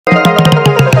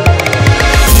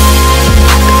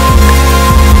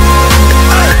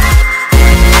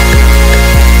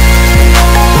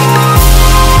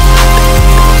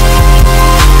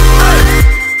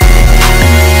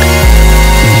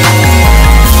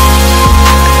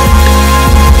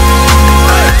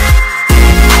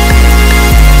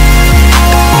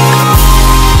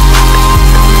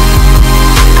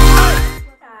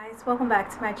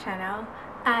my channel.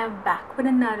 I am back with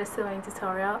another sewing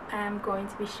tutorial. I am going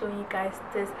to be showing you guys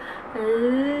this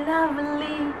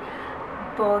lovely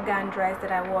ball gown dress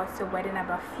that I wore to the wedding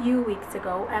about a few weeks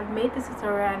ago. I've made this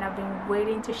tutorial and I've been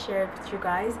waiting to share it with you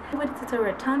guys. The way the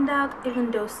tutorial turned out,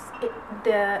 even though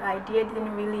the idea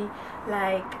didn't really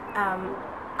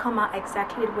come out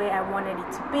exactly the way I wanted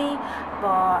it to be,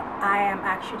 but I am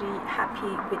actually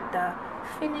happy with the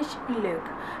finished look.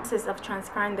 This is of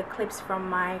transferring the clips from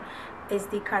my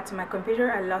SD card to my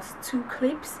computer. I lost 2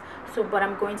 clips, but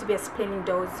I'm going to be explaining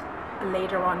those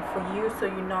later on for you, so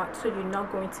you're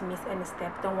not going to miss any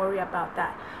step. Don't worry about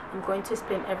that. I'm going to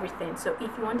explain everything. So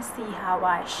if you want to see how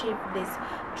I shape this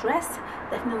dress,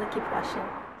 definitely keep watching.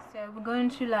 So we're going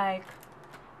to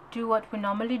do what we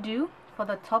normally do. For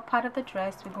the top part of the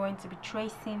dress, we're going to be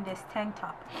tracing this tank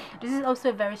top. This is also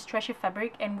a very stretchy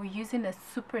fabric, and we're using a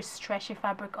super stretchy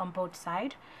fabric on both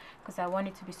sides because I want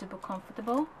it to be super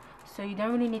comfortable. So you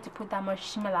don't really need to put that much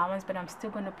seam allowance, but I'm still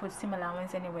going to put seam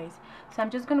allowance anyways. So I'm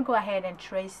just going to go ahead and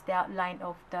trace the outline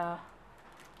of the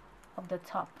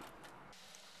top.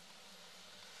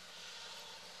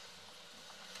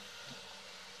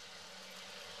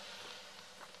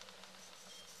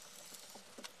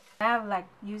 I have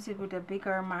used it with a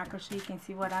bigger marker so you can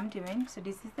see what I'm doing. So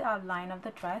this is the outline of the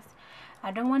dress.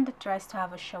 I don't want the dress to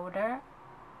have a shoulder.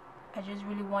 I just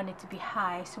really want it to be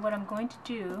high. So what I'm going to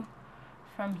do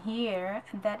from here,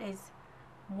 that is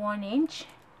 1 inch,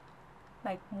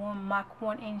 mark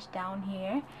 1 inch down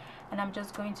here, and I'm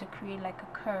just going to create a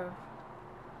curve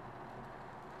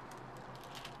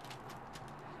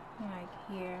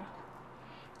here,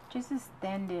 just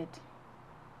extend it.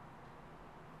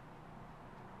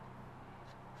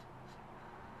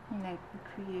 We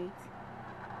create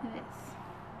this.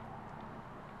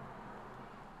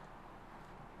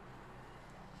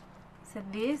 So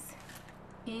this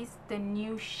is the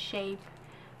new shape,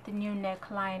 the new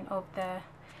neckline of the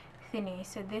thingy.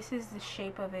 So this is the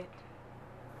shape of it,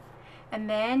 and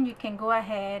then you can go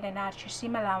ahead and add your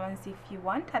seam allowance if you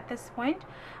want. At this point,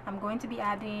 I'm going to be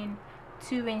adding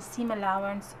 2-inch seam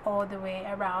allowance all the way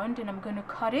around, and I'm going to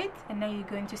cut it, and then you're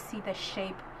going to see the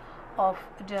shape of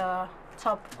the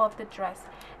top of the dress,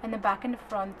 and the back and the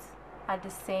front are the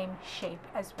same shape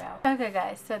as well. Okay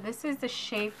guys, so this is the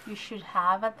shape you should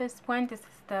have at this point. This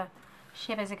is the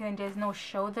shape. As you can see, there's no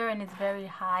shoulder and it's very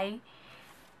high.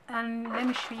 And let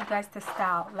me show you guys the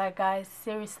style. Guys,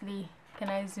 seriously, can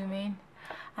I zoom in?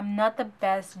 I'm not the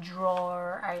best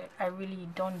drawer. I really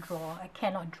don't draw. I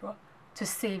cannot draw to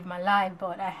save my life,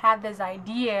 but I have this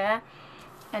idea,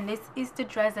 and this is the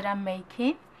dress that I'm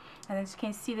making. And as you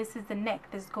can see, this is the neck.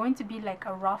 There's going to be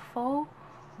a ruffle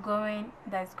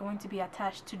that's going to be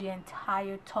attached to the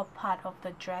entire top part of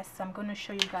the dress. So I'm going to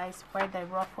show you guys where the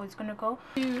ruffle is going to go.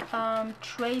 To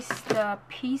trace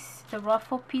the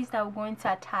ruffle piece that we're going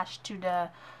to attach to the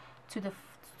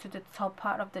top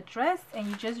part of the dress, and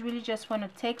you just want to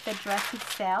take the dress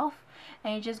itself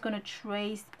and you're just going to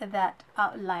trace that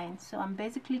outline. So I'm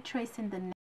basically tracing the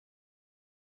neck.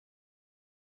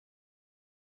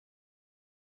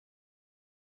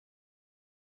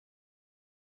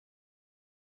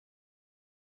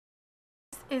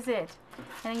 Is it,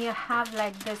 and you have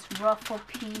this ruffle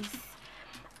piece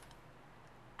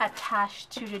attached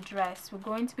to the dress. We're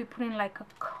going to be putting a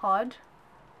cord,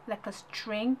 a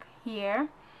string here,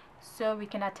 so we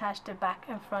can attach the back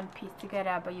and front piece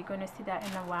together, but you're going to see that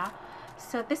in a while.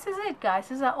 So this is it guys,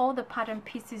 these are all the pattern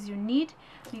pieces you need.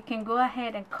 You can go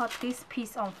ahead and cut this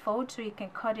piece on fold, so you can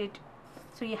cut it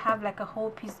so you have a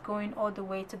whole piece going all the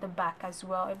way to the back as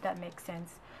well, if that makes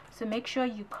sense. So make sure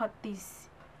you cut this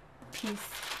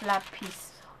lap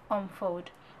piece on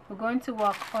fold. We're going to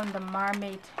work on the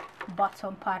mermaid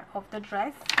bottom part of the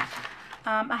dress.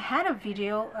 I had a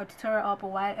tutorial up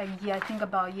I think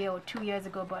about a year or 2 years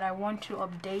ago, but I want to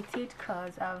update it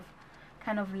because I've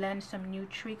kind of learned some new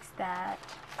tricks that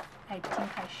I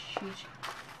think I should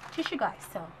teach you guys.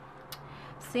 So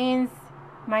since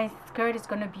my skirt is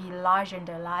going to be larger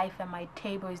than life and my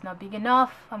table is not big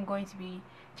enough, I'm going to be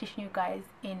teaching you guys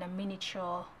in a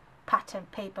miniature pattern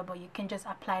paper, but you can just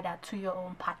apply that to your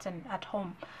own pattern at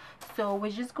home. So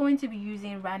we're just going to be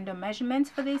using random measurements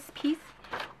for this piece,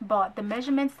 but the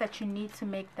measurements that you need to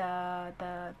make the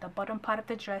bottom part of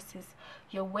the dress is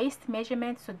your waist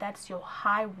measurement. So that's your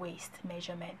high waist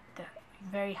measurement, the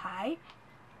very high.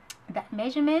 That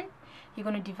measurement, you're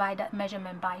going to divide that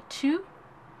measurement by 2,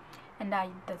 and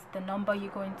that's the number you're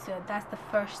going to, that's the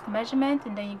first measurement.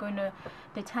 And then you're going to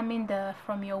determine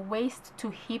from your waist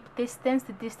to hip distance,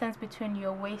 the distance between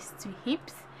your waist to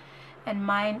hips, and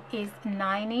mine is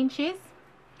 9 inches.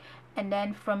 and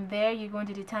then from there you're going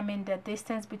to determine the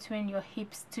distance between your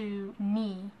hips to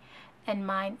knee, and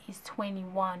mine is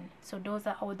 21. So those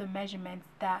are all the measurements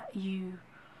that you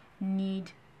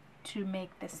need to make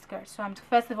the skirt. So I'm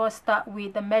first of all start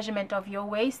with the measurement of your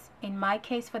waist. In my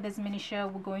case, for this mini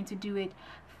shirt, we're going to do it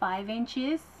 5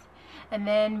 inches, and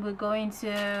then we're going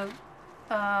to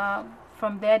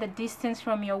from there, the distance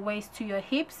from your waist to your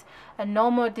hips. A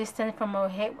normal distance from a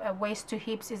waist to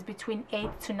hips is between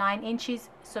 8 to 9 inches,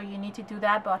 so you need to do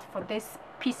that. But for this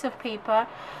piece of paper,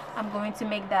 I'm going to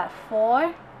make that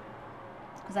 4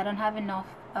 because I don't have enough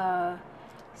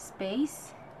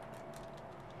space.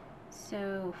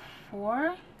 So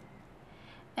 4,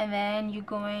 and then you're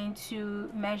going to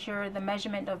measure the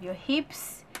measurement of your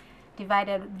hips, divide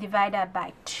that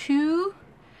by 2,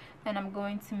 and I'm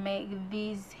going to make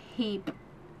this hip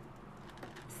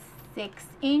 6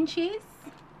 inches,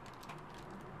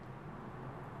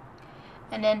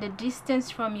 and then the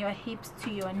distance from your hips to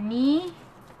your knee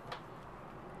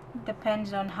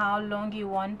depends on how long you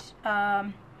want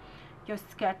your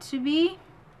skirt to be.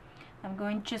 I'm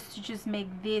going to just make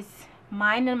this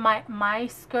mine, and my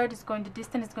skirt is going, the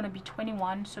distance is going to be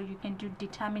 21, so you can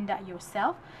determine that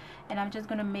yourself, and I'm just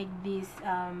going to make this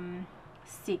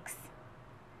 6.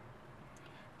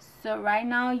 So right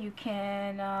now you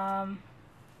can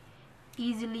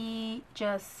easily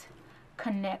just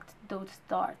connect those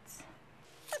dots.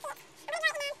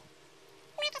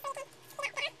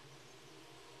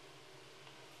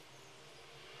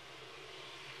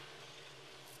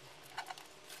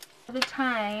 All the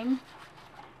time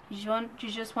you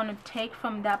just want to take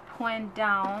from that point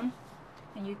down,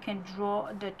 and you can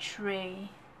draw the tray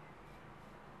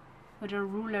with a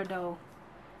ruler, though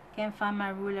can't find my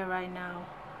ruler right now.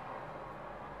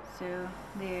 So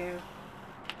there.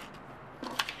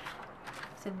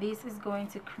 So this is going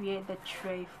to create the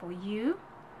tray for you,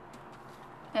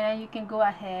 and then you can go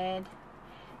ahead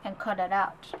and cut it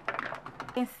out.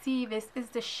 You can see this is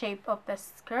the shape of the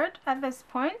skirt at this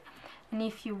point, and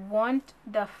if you want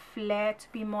the flare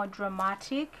to be more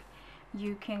dramatic,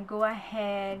 you can go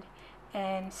ahead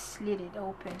and slit it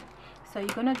open. So you're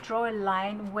gonna draw a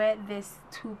line where this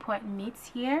 2 point meets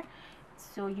here,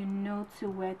 so you know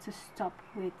where to stop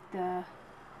with the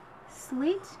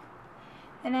slit,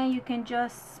 and then you can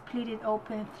just split it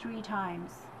open 3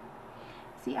 times.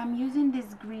 See, I'm using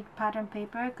this grid pattern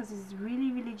paper because it's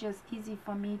really just easy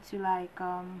for me to like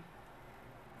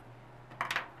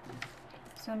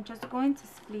so I'm just going to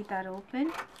split that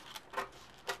open.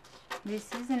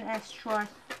 This is an extra.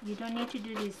 You don't need to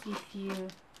do this if you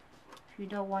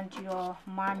don't want your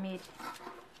mermaid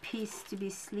piece to be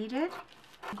slitted.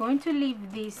 I'm going to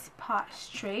leave this part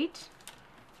straight.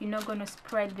 You're not going to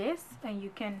spread this, and you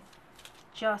can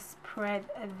just spread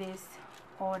this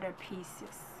other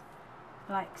pieces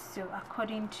like so,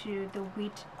 according to the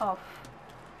width of,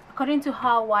 according to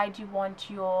how wide you want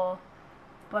your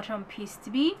bottom piece to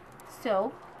be.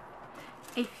 So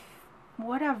if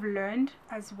what I've learned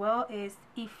as well is,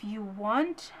 if you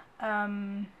want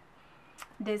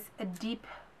this dip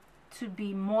to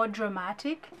be more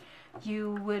dramatic,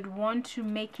 you would want to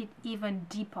make it even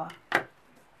deeper.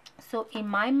 So in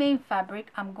my main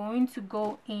fabric, I'm going to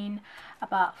go in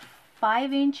about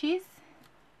 5 inches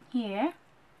here,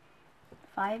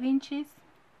 5 inches,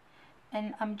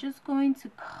 and I'm just going to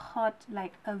cut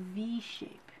like a V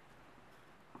shape,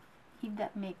 if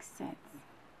that makes sense.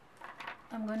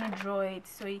 I'm going to draw it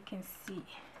so you can see.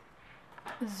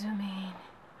 Zoom in.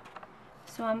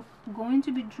 So I'm going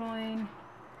to be drawing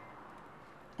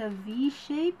a V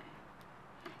shape,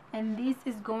 and this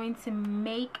is going to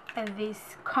make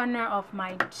this corner of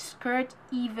my skirt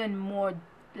even more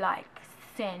like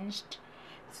cinched.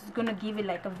 So it's going to give it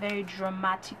like a very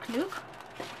dramatic look.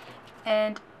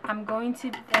 And I'm going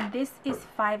to, and this is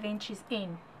 5 inches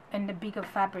in the bigger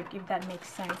fabric, if that makes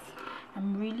sense.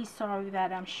 I'm really sorry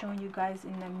that I'm showing you guys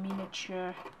in a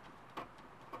miniature,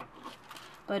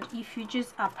 but if you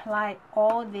just apply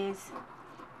all this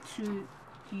to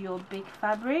your big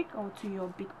fabric or to your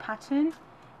big pattern,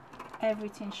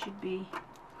 everything should be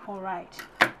all right.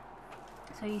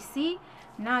 So you see,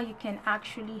 now you can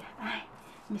actually, I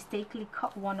mistakenly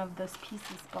cut one of those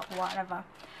pieces, but whatever.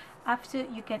 After,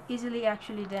 you can easily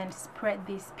actually then spread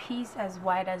this piece as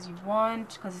wide as you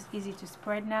want, because it's easy to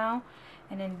spread now,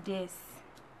 and then this,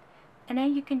 and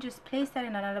then you can just place that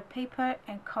in another paper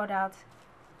and cut out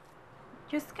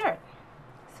your skirt.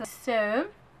 So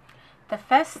the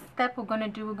first step we're going to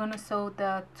do, we're going to sew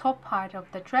the top part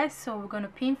of the dress. So we're going to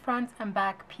pin front and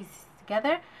back pieces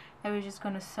together, and we're just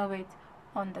going to sew it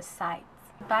on the sides.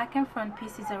 Back and front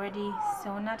piece is already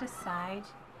sewn at the side.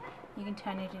 You can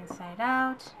turn it inside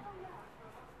out,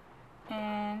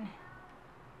 and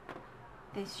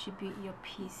this should be your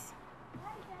piece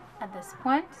at this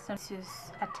point. So to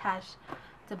attach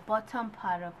the bottom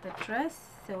part of the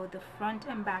dress, so the front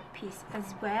and back piece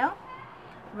as well,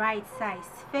 right sides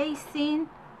facing.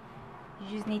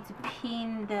 You just need to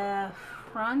pin the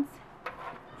front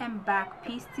and back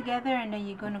piece together, and then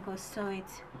you're gonna go sew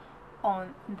it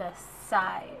on the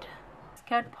side.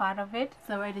 Skirt part of it is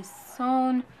already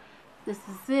sewn. This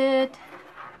is it.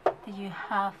 You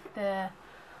have the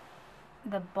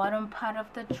bottom part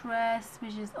of the dress,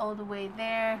 which is all the way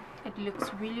there. It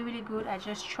looks really good. I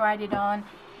just tried it on,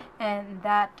 and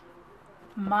that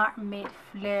mermaid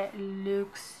flare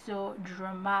looks so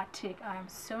dramatic. I am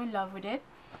so in love with it.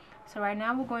 So right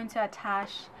now we're going to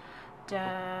attach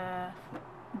the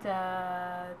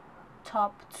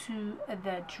top to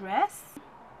the dress,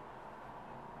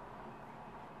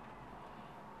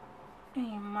 and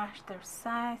you match their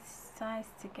sides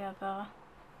together.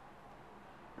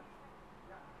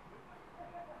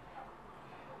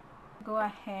 Go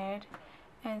ahead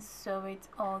and sew it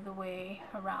all the way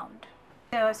around.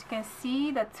 So as you can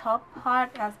see, the top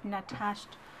part has been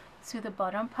attached to the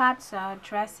bottom part, so our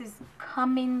dress is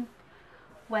coming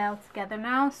well together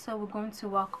now. So we're going to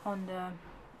work on the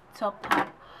top part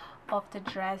of the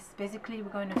dress. Basically, we're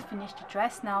going to finish the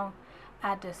dress now,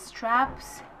 add the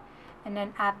straps, and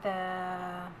then add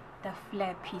the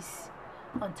flare piece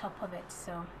on top of it.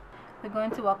 So we're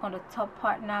going to work on the top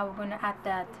part now. We're going to add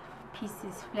that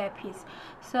flare piece.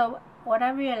 So what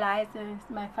I realized is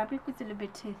my fabric was a little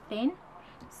bit too thin,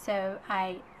 so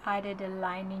I added a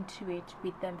lining to it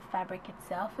with the fabric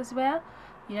itself as well.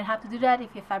 You don't have to do that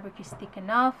if your fabric is thick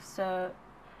enough. So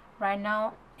right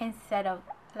now, instead of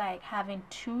like having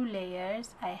 2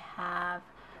 layers, I have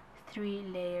 3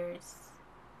 layers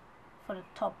for the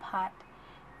top part,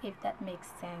 if that makes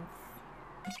sense.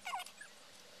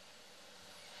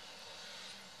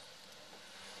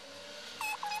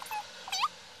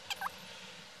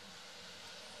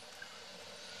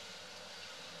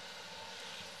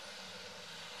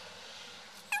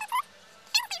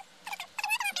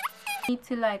 Need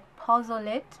to like puzzle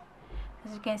it.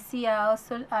 As you can see, I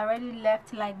already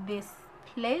left like this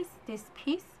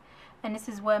piece, and this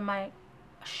is where my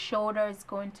shoulder is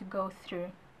going to go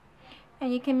through,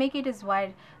 and you can make it as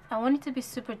wide. I want it to be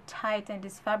super tight, and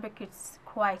this fabric is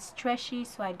quite stretchy,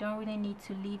 so I don't really need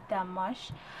to leave that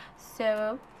much.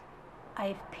 So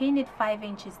I've pinned it 5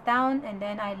 inches down, and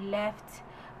then I left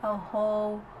a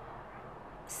whole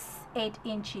 8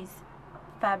 inches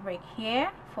fabric here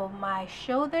for my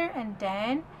shoulder. And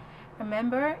then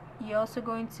remember, you're also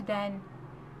going to then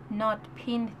not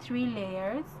pin 3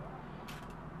 layers.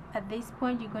 At this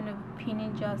point, you're going to pin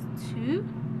in just 2,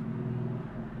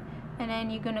 and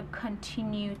then you're going to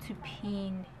continue to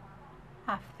pin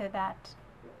after that,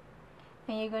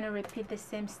 and you're going to repeat the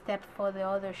same step for the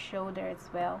other shoulder as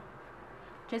well.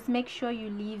 Just make sure you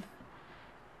leave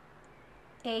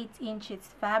 8 inches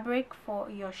fabric for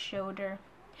your shoulder.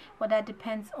 Well, that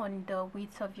depends on the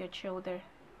width of your shoulder,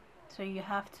 so you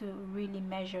have to really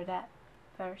measure that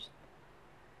first.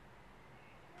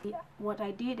 What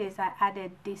I did is I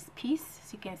added this piece.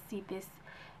 So you can see this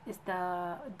is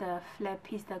the flare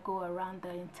piece that go around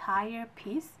the entire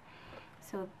piece.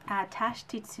 So I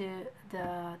attached it to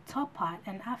the top part,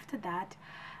 and after that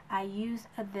I used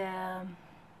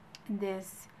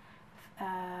this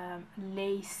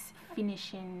lace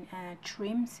finishing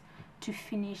trims to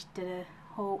finish the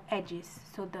whole edges,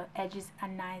 so the edges are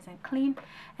nice and clean.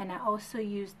 And I also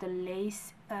used the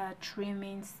lace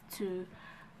trimmings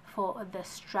for the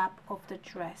strap of the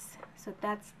dress. So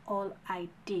that's all I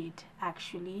did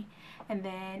actually, and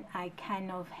then I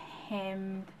kind of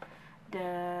hemmed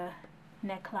the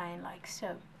neckline like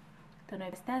so. Don't know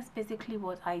if that's basically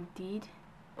what I did.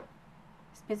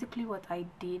 It's basically what I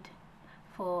did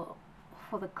for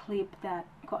the clip that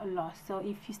got lost. So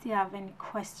if you still have any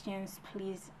questions,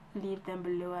 please leave them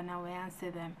below and I will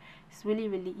answer them. It's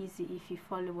really easy if you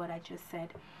follow what I just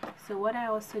said. So what I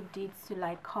also did to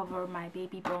like cover my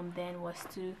baby bump then was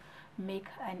to make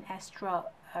an extra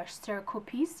circle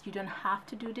piece. You don't have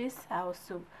to do this. I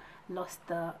also lost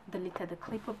the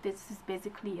clip of this. This is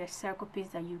basically a circle piece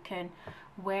that you can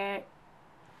wear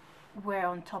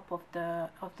on top of the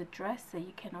dress, so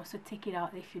you can also take it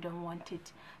out if you don't want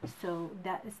it. So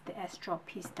that is the extra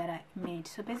piece that I made.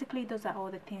 So basically those are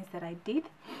all the things that I did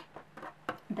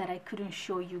that I couldn't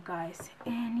show you guys.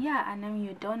 And yeah, and then when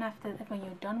you're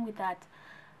done with that,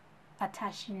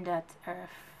 attaching that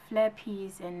flare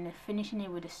piece and finishing it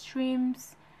with the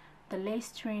streams, the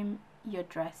lace trim, your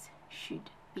dress should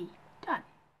be done.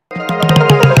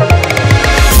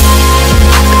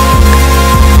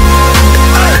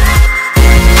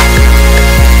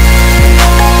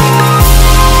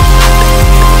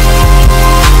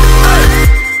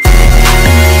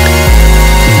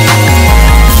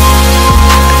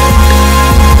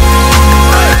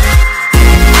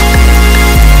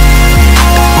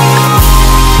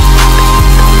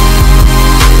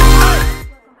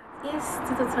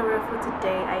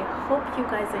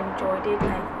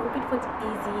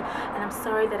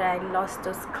 sorry that I lost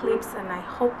those clips, and I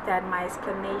hope that my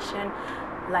explanation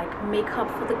like make up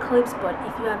for the clips. But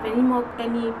if you have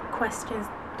any questions,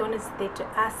 don't hesitate to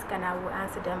ask, and I will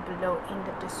answer them below in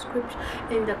the description,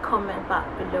 in the comment box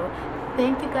below.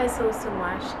 Thank you guys so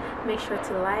much. Make sure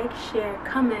to like, share,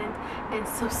 comment, and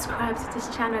subscribe to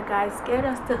this channel, guys. Get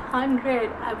us to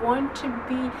 100. I want to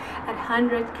be at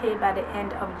 100k by the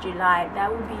end of July.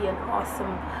 That would be an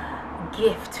awesome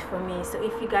gift for me. So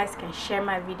if you guys can share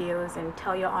my videos and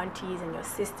tell your aunties and your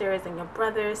sisters and your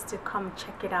brothers to come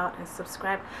check it out and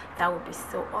subscribe, that would be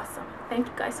so awesome. Thank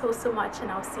you guys so much, and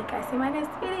I'll see you guys in my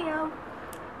next video.